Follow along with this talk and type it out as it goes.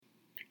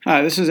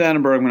Hi, this is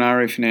Adam Bergman,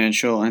 IRA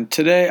Financial, and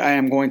today I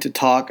am going to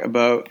talk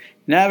about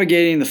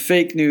navigating the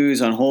fake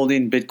news on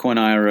holding Bitcoin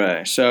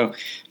IRA. So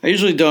I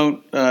usually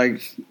don't, do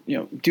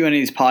any of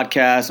these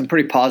podcasts. I'm a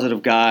pretty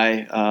positive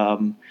guy,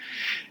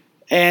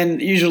 and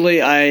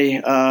usually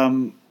I,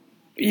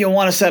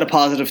 want to set a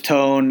positive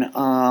tone,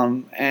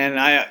 and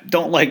I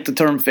don't like the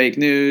term fake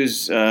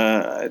news.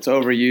 It's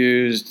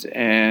overused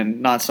and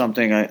not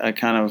something I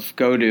kind of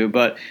go to.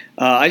 But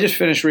I just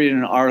finished reading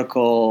an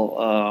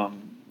article.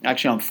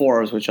 Actually on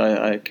Forbes, which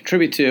I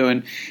contribute to,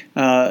 and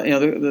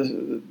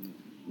the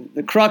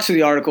crux of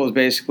the article is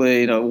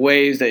basically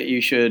ways that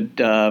you should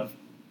hold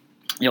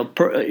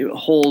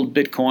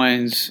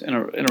bitcoins in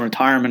a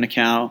retirement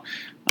account.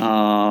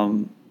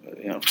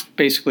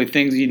 Basically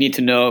things you need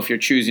to know if you're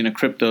choosing a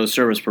crypto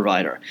service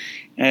provider,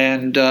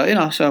 and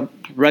so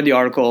I read the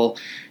article.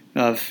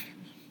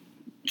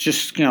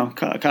 Just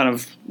kind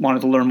of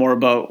wanted to learn more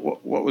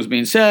about what was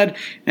being said,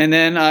 and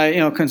then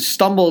I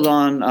stumbled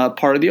on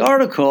part of the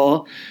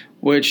article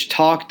which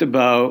talked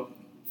about,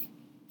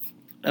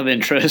 of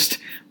interest,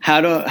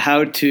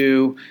 how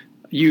to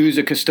use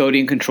a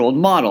custodian controlled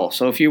model.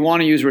 So if you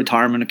want to use a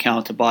retirement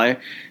account to buy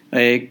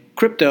a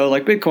crypto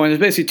like Bitcoin, there's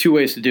basically two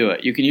ways to do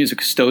it. You can use a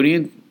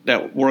custodian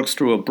that works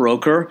through a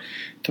broker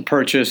to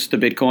purchase the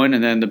Bitcoin,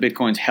 and then the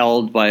Bitcoin's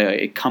held by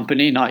a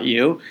company, not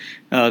you.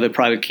 The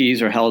private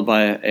keys are held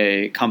by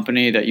a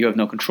company that you have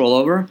no control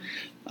over.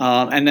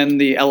 And then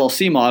the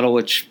LLC model,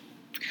 which,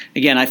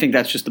 again, I think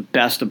that's just the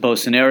best of both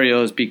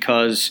scenarios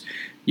because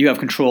you have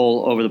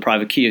control over the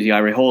private key as the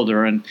IRA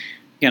holder. And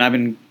again, I've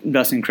been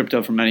investing in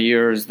crypto for many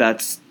years.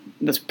 That's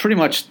pretty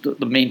much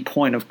the main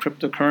point of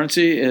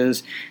cryptocurrency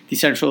is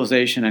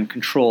decentralization and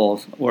control,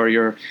 where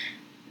you're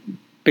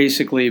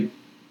basically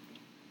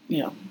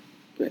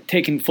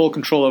taking full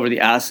control over the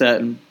asset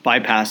and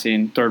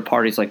bypassing third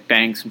parties like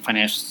banks and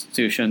financial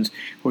institutions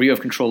where you have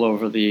control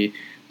over the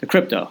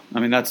crypto. I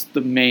mean, that's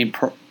the main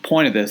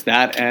point of this,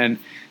 that and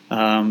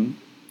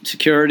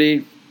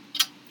security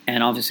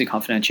and obviously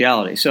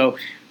confidentiality. So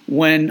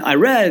when I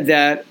read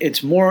that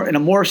it's more in a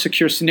more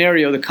secure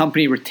scenario, the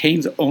company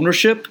retains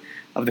ownership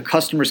of the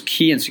customer's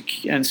key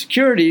and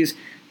securities,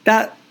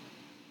 that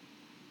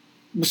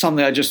was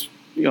something I just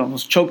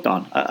almost choked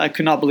on. I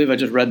could not believe I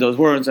just read those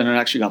words and it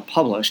actually got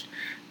published.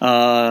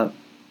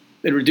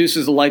 It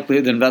reduces the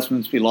likelihood that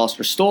investments be lost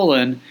or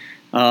stolen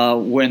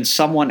when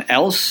someone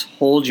else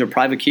holds your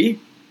private key.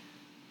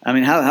 I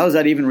mean, how is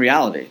that even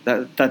reality?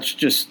 That's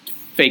just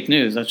fake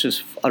news. That's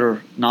just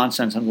utter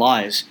nonsense and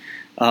lies.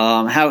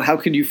 How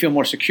could you feel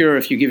more secure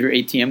if you give your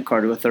ATM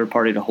card to a third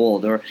party to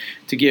hold, or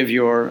to give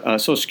your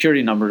social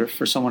security number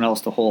for someone else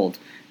to hold?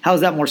 How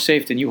is that more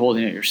safe than you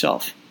holding it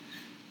yourself?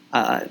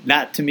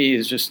 That to me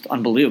is just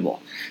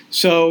unbelievable.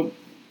 So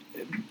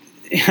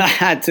I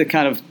had to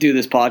kind of do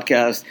this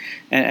podcast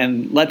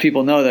and let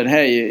people know that,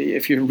 hey,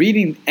 if you're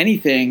reading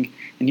anything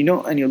and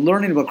you're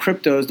learning about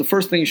cryptos, the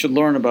first thing you should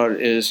learn about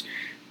is,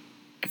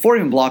 before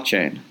even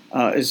blockchain,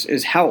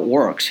 is how it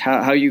works,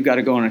 how you got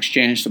to go on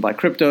exchange to buy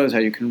cryptos, how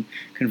you can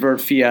convert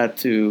fiat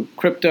to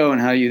crypto,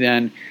 and how you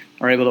then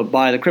are able to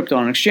buy the crypto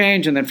on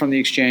exchange, and then from the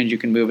exchange you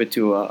can move it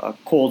to a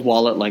cold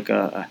wallet like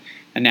a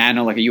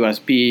Nano, like a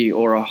USB,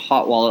 or a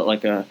hot wallet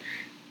like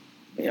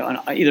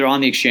either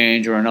on the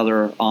exchange or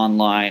another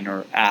online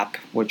or app,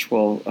 which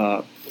will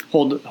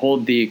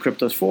hold the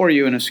cryptos for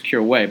you in a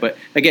secure way. But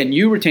again,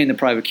 you retain the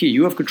private key.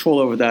 You have control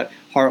over that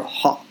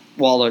hot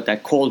wallet,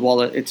 that cold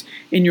wallet. It's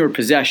in your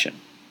possession.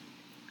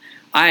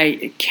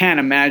 I can't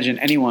imagine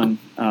anyone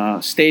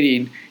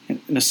stating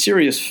in a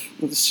serious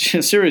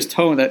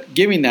tone that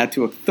giving that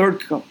to a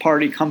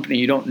third-party company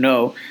you don't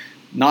know,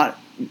 not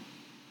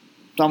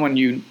someone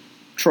you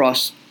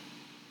trust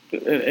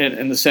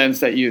in the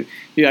sense that you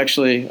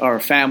actually are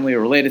family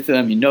or related to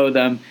them, you know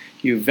them,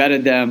 you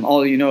vetted them,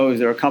 all you know is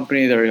they're a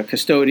company, they're a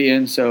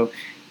custodian, so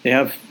they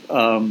have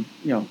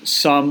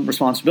some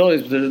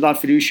responsibilities, but they're not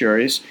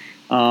fiduciaries.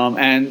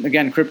 And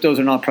again, cryptos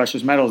are not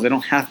precious metals. They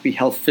don't have to be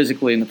held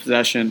physically in the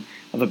possession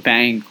of a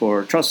bank or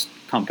a trust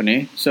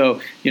company.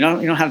 So you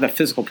don't have that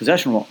physical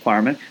possession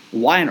requirement.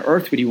 Why on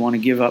earth would you want to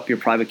give up your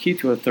private key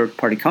to a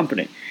third-party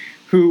company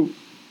who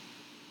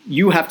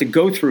you have to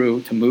go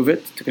through to move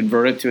it, to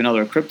convert it to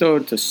another crypto,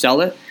 to sell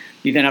it?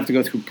 You then have to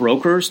go through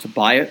brokers to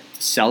buy it,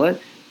 to sell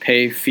it,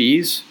 pay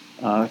fees,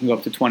 can go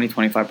up to 20,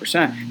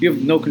 25%. You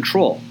have no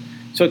control.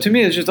 So to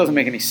me, it just doesn't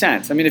make any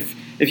sense. I mean,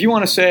 if you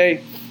want to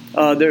say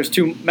there's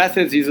two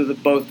methods, these are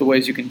both the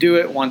ways you can do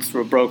it. One's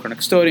through a broker and a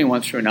custodian,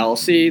 one's through an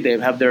LLC. They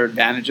have their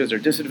advantages or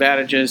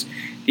disadvantages.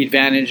 The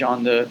advantage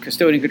on the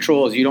custodian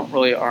control is you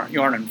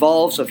aren't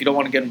involved. So if you don't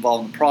want to get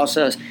involved in the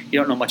process, you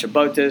don't know much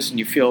about this, and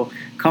you feel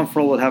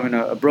comfortable with having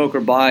a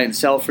broker buy and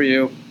sell for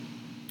you,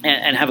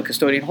 and have a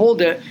custodian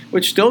hold it,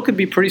 which still could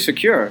be pretty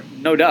secure,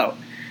 no doubt.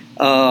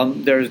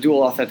 There's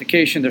dual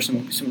authentication. There's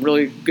some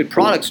really good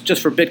products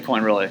just for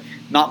Bitcoin, really.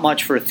 Not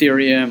much for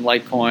Ethereum,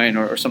 Litecoin,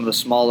 or some of the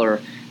smaller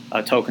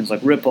tokens like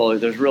Ripple.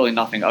 There's really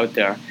nothing out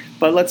there.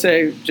 But let's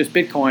say just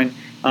Bitcoin,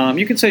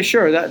 you can say,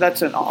 sure,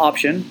 that's an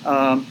option.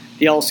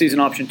 The LLC is an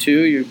option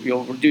too.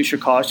 You'll reduce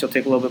your costs. You'll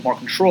take a little bit more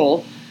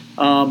control.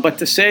 But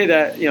to say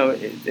that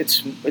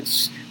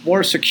it's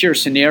more secure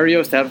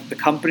scenarios to have the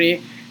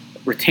company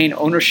retain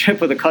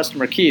ownership of the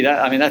customer key,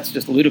 that's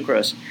just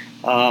ludicrous.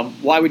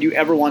 Why would you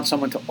ever want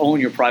someone to own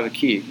your private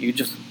key?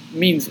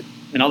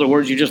 In other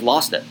words, you just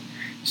lost it.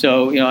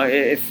 So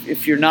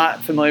if you're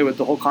not familiar with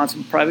the whole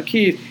concept of private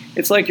key,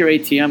 it's like your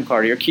ATM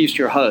card or your keys to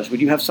your house. Would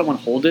you have someone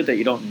hold it that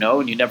you don't know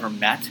and you never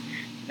met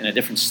in a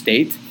different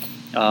state?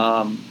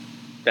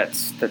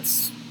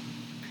 That's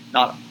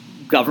not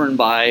governed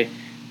by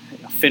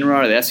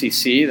FINRA or the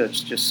SEC.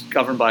 That's just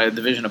governed by a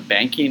division of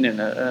banking in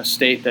a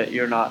state that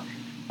you're not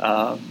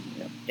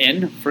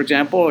in, for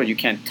example, or you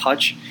can't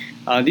touch.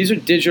 These are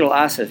digital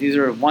assets. These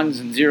are ones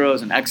and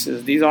zeros and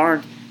X's. These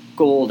aren't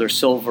gold or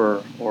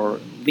silver or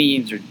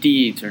liens or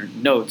deeds or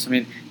notes.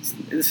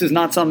 This is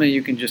not something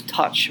you can just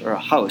touch, or a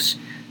house.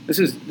 This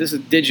is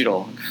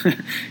digital.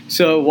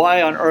 So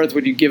why on earth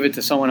would you give it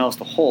to someone else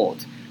to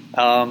hold?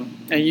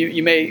 And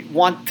you may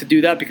want to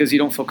do that because you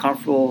don't feel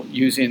comfortable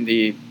using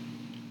the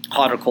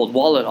hot or cold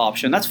wallet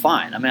option. That's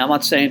fine. I'm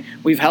not saying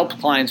we've helped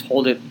clients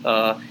hold it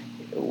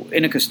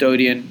in a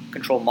custodian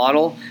control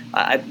model.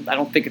 I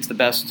don't think it's the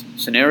best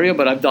scenario,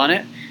 but I've done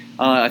it.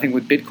 I think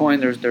with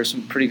Bitcoin, there's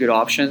some pretty good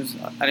options.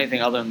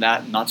 Anything other than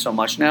that, not so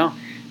much now.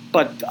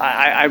 But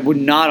I would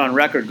not on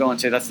record go and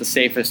say that's the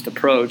safest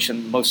approach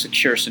and most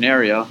secure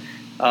scenario,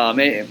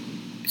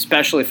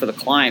 especially for the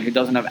client who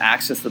doesn't have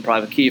access to the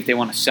private key. If they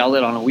want to sell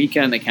it on a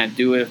weekend, they can't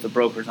do it if the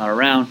broker's not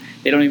around.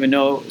 They don't even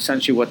know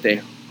essentially what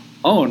they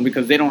own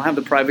because they don't have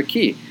the private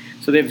key.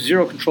 So they have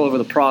zero control over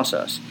the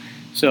process.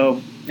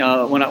 So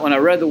when I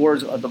read the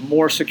words of the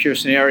more secure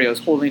scenarios,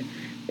 holding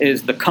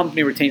is the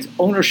company retains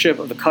ownership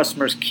of the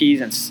customer's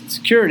keys and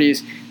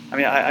securities.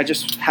 I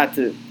just had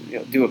to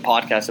do a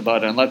podcast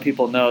about it and let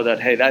people know that,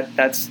 hey,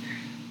 that's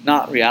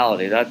not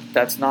reality.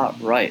 That's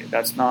not right.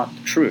 That's not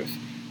the truth.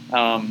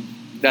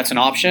 That's an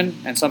option,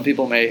 and some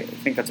people may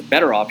think that's a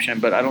better option,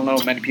 but I don't know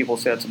many people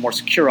say that's a more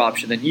secure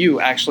option than you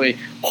actually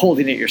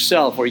holding it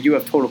yourself, where you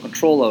have total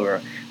control over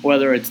it,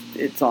 whether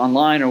it's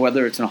online or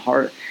whether it's in a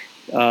hard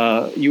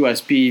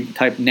USB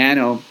type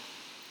nano.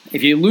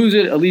 If you lose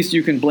it, at least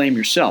you can blame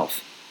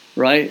yourself,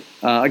 right?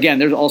 Again,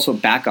 there's also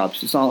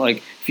backups. It's not like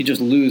if you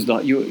just lose the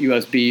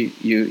USB,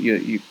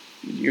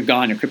 you're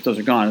gone, your cryptos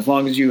are gone. As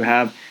long as you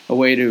have a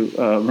way to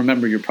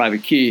remember your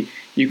private key,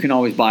 you can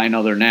always buy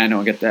another nano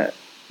and get the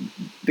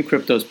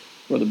cryptos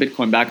or the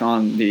Bitcoin back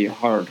on the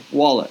hard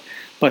wallet.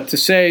 But to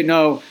say,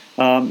 no,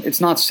 it's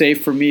not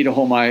safe for me to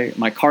hold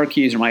my car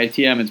keys or my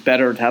ATM, it's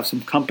better to have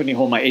some company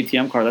hold my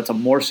ATM card, that's a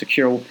more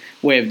secure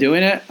way of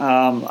doing it,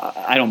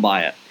 I don't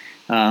buy it.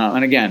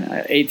 And again,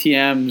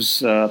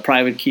 ATMs,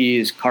 private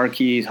keys, car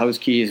keys, house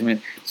keys,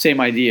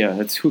 same idea.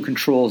 It's who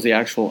controls the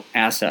actual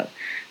asset.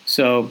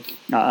 So,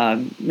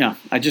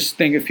 I just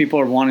think if people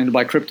are wanting to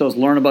buy cryptos,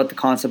 learn about the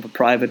concept of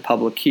private,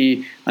 public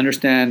key,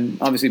 understand,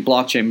 obviously,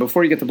 blockchain.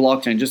 Before you get to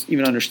blockchain, just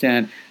even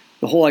understand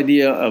the whole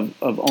idea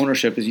of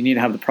ownership is you need to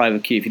have the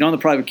private key. If you don't have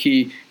the private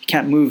key, you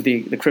can't move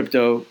the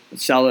crypto,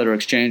 sell it, or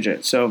exchange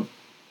it. So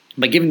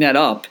by giving that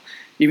up,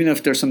 even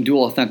if there's some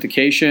dual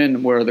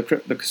authentication where the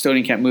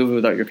custodian can't move it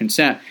without your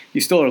consent,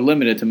 you still are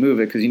limited to move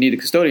it because you need the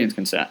custodian's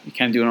consent. You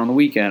can't do it on the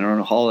weekend or on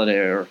a holiday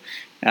or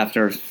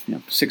after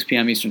 6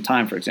 p.m. Eastern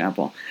time, for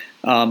example.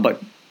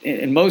 But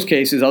in most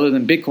cases, other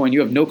than Bitcoin,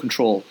 you have no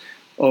control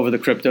over the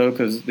crypto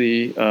because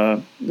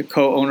the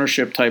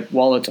co-ownership type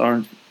wallets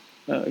aren't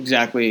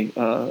exactly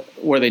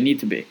where they need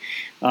to be.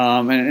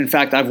 And in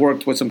fact, I've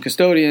worked with some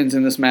custodians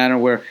in this manner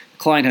where the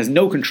client has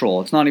no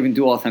control. It's not even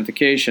dual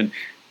authentication.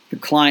 The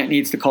client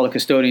needs to call the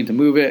custodian to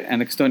move it, and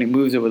the custodian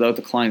moves it without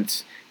the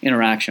client's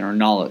interaction or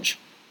knowledge.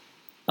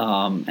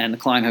 And the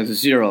client has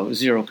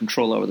zero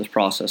control over this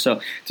process.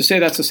 So to say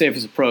that's the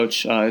safest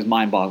approach is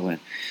mind-boggling.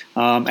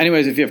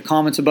 Anyways, if you have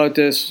comments about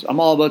this, I'm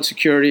all about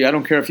security. I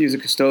don't care if you use a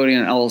custodian,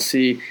 an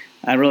LLC.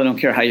 I really don't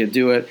care how you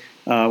do it.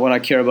 What I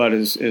care about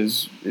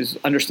is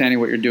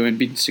understanding what you're doing,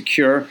 being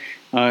secure.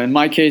 In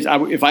my case,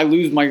 if I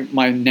lose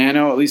my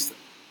Nano, at least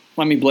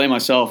let me blame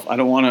myself. I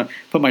don't want to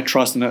put my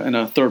trust in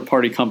a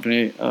third-party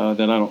company that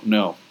I don't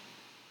know.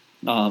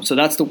 So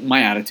that's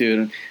my attitude.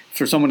 And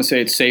for someone to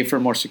say it's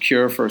safer, more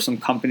secure for some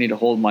company to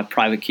hold my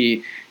private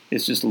key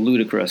is just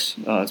ludicrous.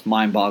 It's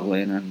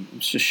mind-boggling, and I'm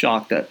just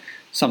shocked that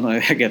something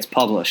like that gets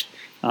published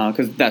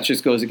because that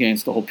just goes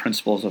against the whole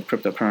principles of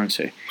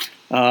cryptocurrency.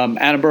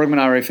 Adam Bergman,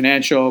 IRA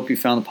Financial. Hope you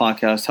found the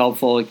podcast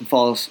helpful. You can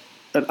follow us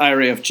at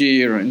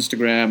IRAFG or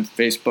Instagram,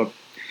 Facebook,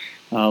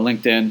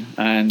 LinkedIn.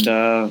 And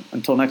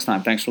until next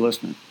time, thanks for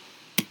listening.